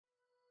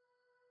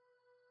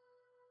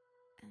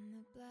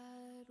my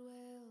blood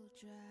will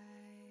dry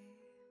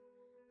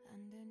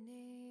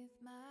underneath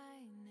my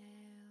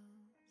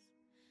nails.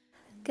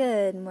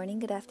 Good morning,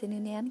 good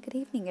afternoon, and good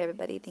evening,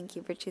 everybody. Thank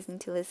you for choosing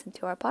to listen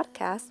to our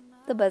podcast,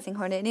 The Buzzing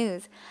Hornet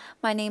News.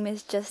 My name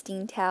is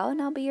Justine Thao,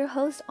 and I'll be your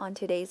host on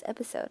today's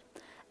episode.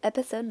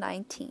 Episode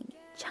 19,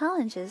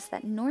 Challenges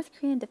that North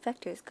Korean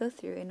Defectors Go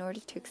Through in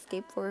Order to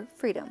Escape for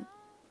Freedom.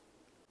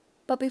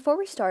 But before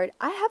we start,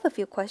 I have a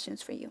few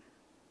questions for you.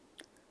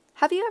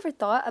 Have you ever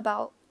thought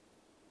about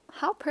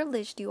how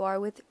privileged you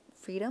are with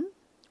freedom?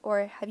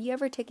 Or have you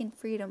ever taken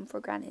freedom for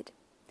granted?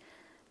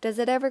 Does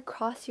it ever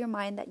cross your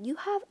mind that you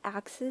have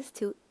access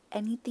to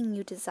anything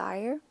you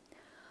desire?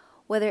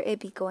 Whether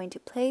it be going to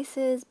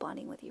places,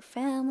 bonding with your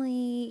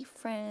family,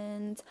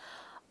 friends,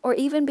 or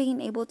even being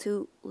able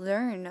to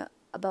learn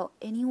about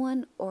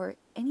anyone or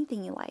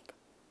anything you like.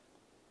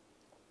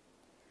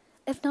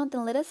 If not,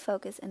 then let us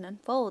focus and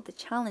unfold the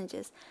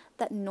challenges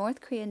that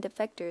North Korean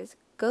defectors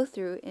go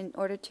through in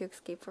order to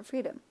escape for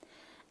freedom.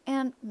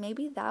 And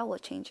maybe that will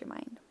change your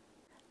mind.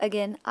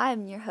 Again,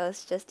 I'm your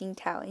host, Justine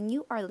Thao, and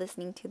you are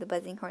listening to the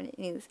Buzzing Hornet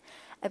News,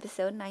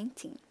 episode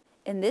 19.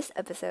 In this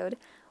episode,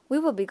 we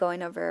will be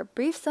going over a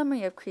brief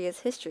summary of Korea's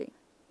history.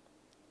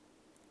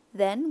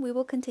 Then, we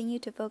will continue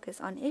to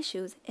focus on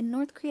issues in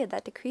North Korea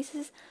that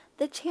decreases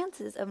the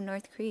chances of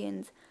North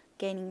Koreans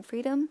gaining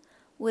freedom,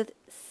 with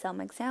some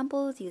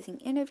examples using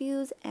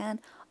interviews and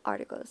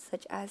articles,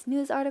 such as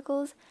news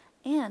articles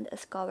and a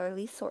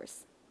scholarly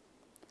source.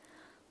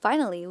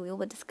 Finally, we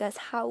will discuss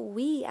how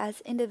we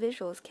as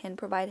individuals can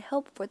provide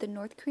help for the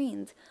North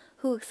Koreans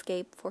who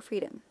escape for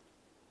freedom.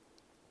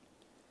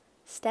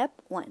 Step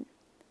 1.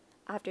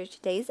 After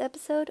today's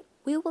episode,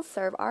 we will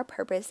serve our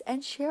purpose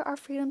and share our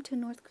freedom to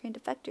North Korean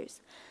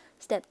defectors.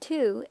 Step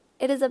 2.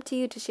 It is up to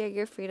you to share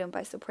your freedom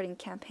by supporting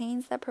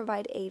campaigns that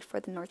provide aid for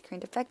the North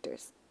Korean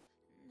defectors.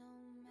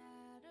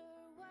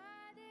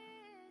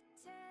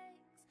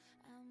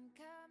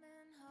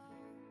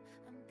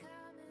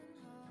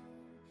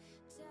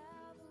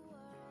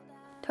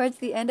 Towards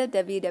the end of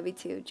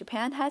WW2,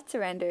 Japan had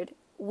surrendered,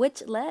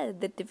 which led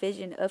the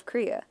division of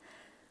Korea,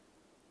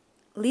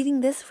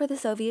 leading this for the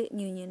Soviet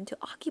Union to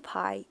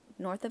occupy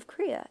north of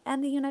Korea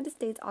and the United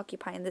States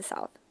occupying the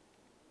south.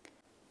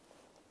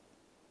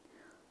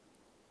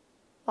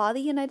 While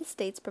the United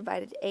States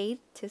provided aid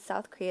to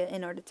South Korea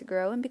in order to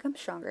grow and become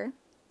stronger,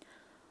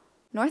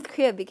 North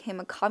Korea became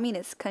a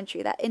communist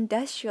country that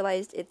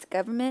industrialized its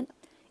government,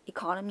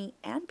 economy,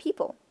 and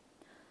people.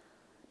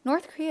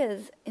 North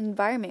Korea's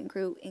environment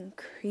grew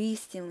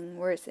increasingly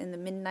worse in the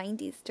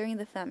mid-90s during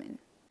the famine.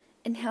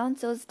 In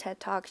Han-so's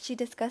TED Talk, she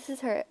discusses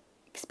her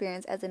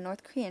experience as a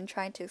North Korean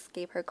trying to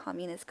escape her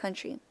communist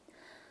country.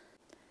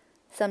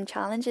 Some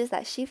challenges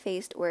that she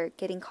faced were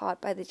getting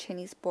caught by the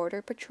Chinese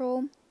border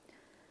patrol,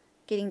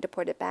 getting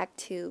deported back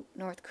to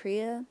North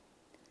Korea,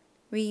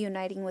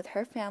 reuniting with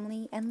her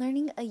family, and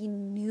learning a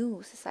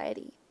new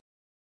society.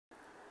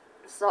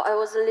 So I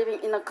was living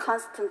in a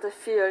constant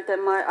fear that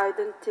my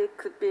identity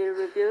could be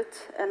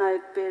rebuilt and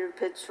I'd be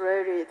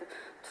repatriated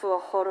to a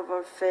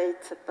horrible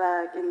fate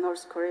back in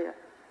North Korea.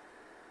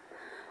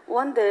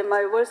 One day,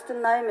 my worst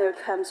nightmare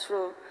came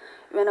true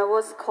when I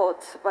was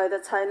caught by the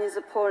Chinese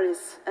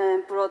police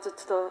and brought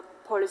to the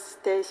police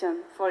station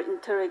for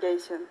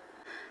interrogation.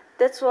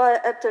 That's why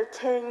after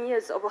 10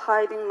 years of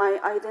hiding my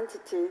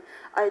identity,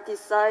 I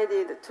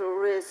decided to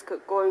risk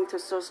going to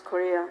South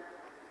Korea.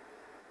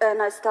 And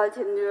I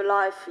started new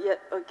life yet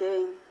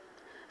again.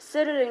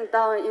 Settling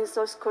down in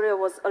South Korea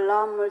was a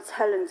lot more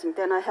challenging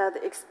than I had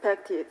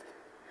expected.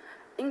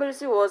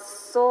 English was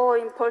so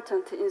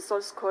important in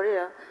South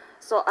Korea,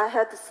 so I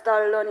had to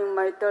start learning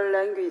my third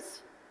language.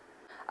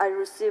 I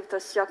received a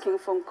shocking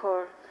phone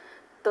call.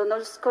 The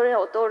North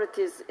Korean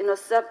authorities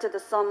intercepted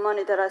some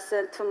money that I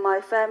sent to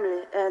my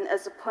family, and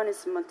as a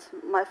punishment,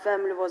 my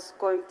family was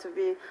going to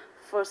be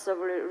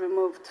forcibly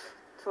removed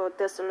to a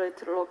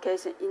desolate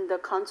location in the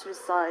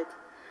countryside.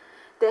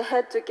 They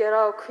had to get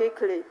out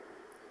quickly.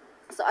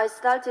 So I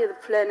started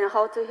planning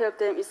how to help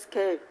them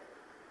escape.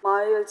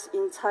 Miles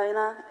in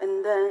China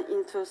and then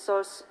into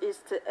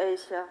Southeast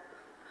Asia.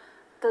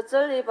 The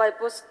journey by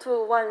bus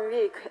took 1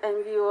 week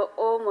and we were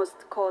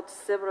almost caught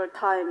several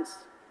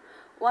times.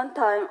 One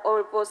time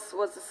our bus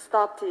was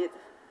stopped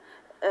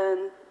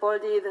and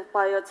boarded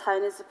by a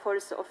Chinese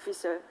police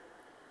officer.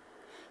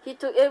 He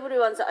took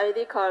everyone's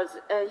ID cards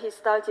and he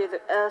started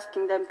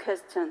asking them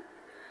questions.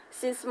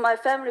 Since my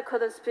family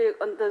couldn't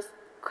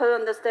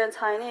understand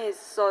Chinese,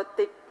 so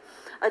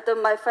I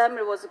thought my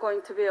family was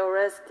going to be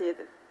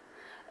arrested.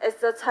 As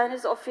the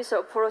Chinese officer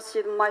approached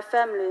my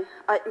family,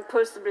 I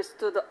impulsively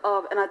stood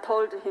up and I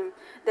told him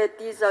that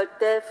these are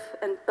deaf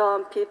and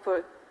dumb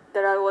people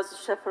that I was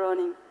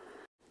chaperoning.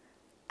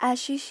 As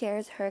she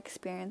shares her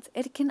experience,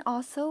 it can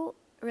also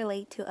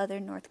relate to other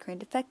North Korean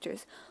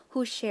defectors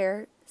who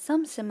share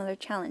some similar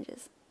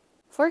challenges.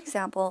 For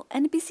example,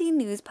 NBC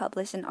News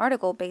published an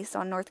article based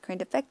on North Korean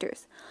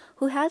defectors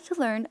who had to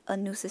learn a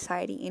new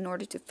society in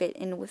order to fit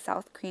in with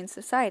South Korean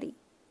society.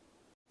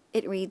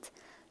 It reads,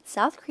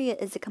 "South Korea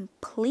is a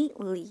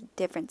completely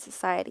different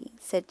society,"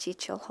 said Ji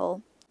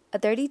Chul-ho. a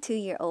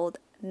 32-year-old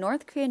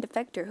North Korean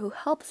defector who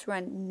helps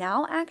run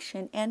Now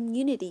Action and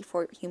Unity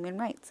for Human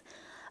Rights,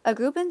 a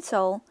group in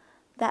Seoul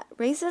that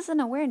raises an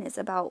awareness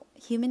about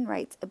human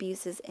rights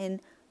abuses in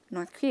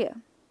North Korea.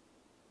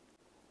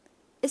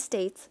 It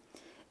states,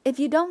 "If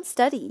you don't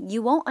study,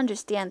 you won't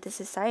understand this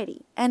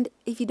society, and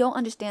if you don't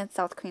understand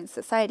South Korean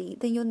society,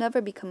 then you'll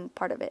never become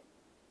part of it."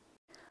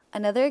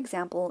 Another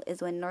example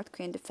is when North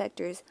Korean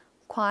defectors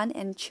Kwan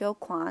and Cheo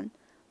Kwan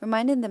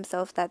reminded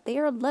themselves that they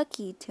are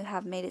lucky to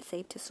have made it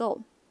safe to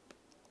Seoul.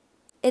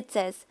 It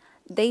says,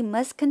 "They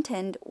must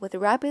contend with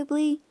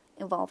rapidly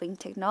evolving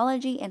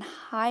technology and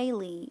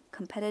highly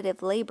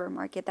competitive labor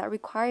market that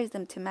requires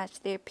them to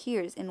match their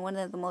peers in one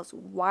of the most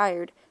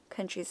wired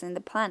countries in the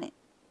planet."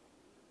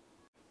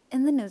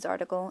 In the news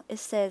article, it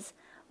says,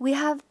 "We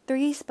have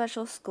 3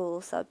 special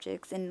school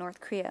subjects in North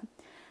Korea.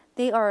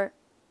 They are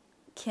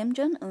Kim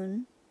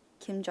Jong-un,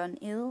 Kim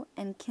Jong-il,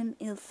 and Kim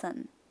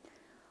Il-sung,"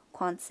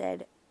 Kwan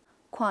said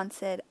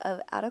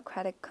of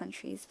autocratic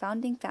country's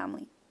founding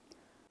family.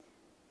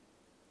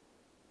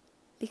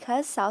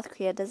 "Because South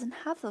Korea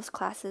doesn't have those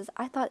classes,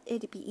 I thought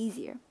it'd be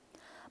easier.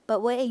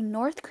 But what a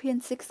North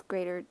Korean 6th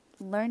grader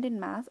learned in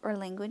math or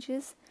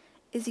languages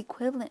is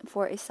equivalent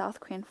for a South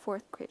Korean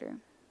 4th grader.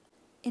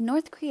 In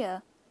North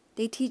Korea,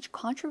 they teach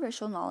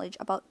controversial knowledge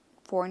about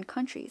foreign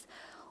countries,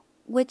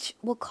 which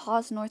will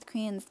cause North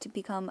Koreans to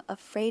become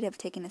afraid of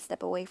taking a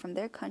step away from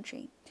their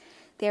country.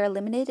 They are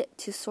limited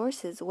to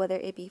sources, whether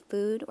it be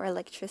food or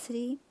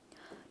electricity.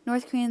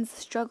 North Koreans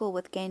struggle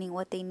with gaining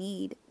what they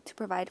need to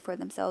provide for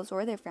themselves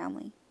or their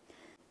family.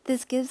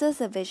 This gives us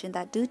a vision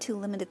that due to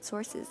limited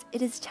sources,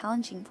 it is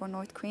challenging for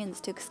North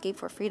Koreans to escape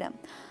for freedom.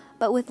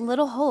 But with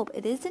little hope,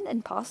 it isn't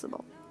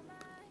impossible."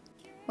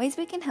 Ways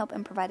we can help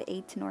and provide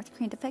aid to North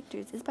Korean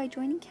defectors is by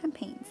joining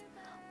campaigns.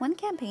 One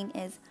campaign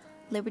is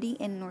Liberty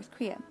in North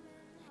Korea.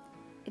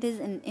 It is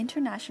an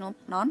international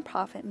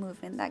non-profit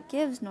movement that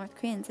gives North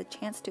Koreans a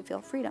chance to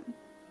feel freedom.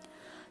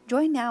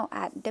 Join now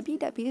at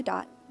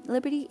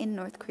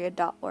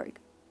www.libertyinnorthkorea.org.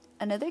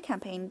 Another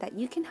campaign that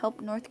you can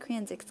help North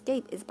Koreans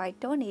escape is by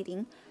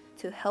donating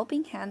to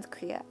Helping Hands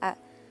Korea at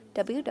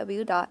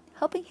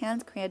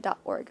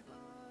www.helpinghandskorea.org.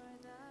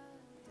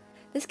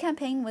 This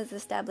campaign was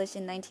established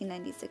in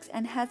 1996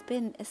 and has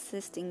been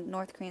assisting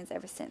North Koreans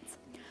ever since.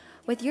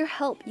 With your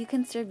help, you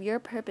can serve your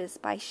purpose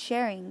by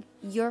sharing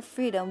your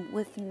freedom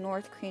with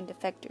North Korean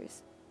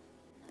defectors.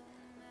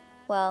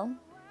 Well,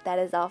 that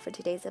is all for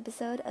today's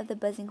episode of the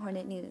Buzzing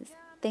Hornet News.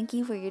 Thank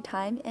you for your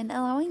time and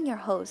allowing your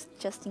host,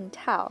 Justine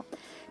Thao,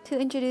 to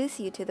introduce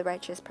you to the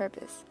righteous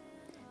purpose.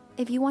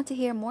 If you want to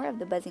hear more of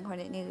the Buzzing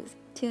Hornet News,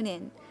 tune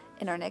in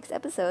our next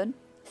episode.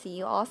 See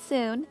you all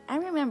soon,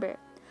 and remember,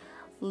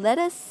 let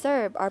us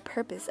serve our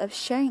purpose of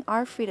sharing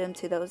our freedom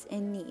to those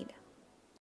in need.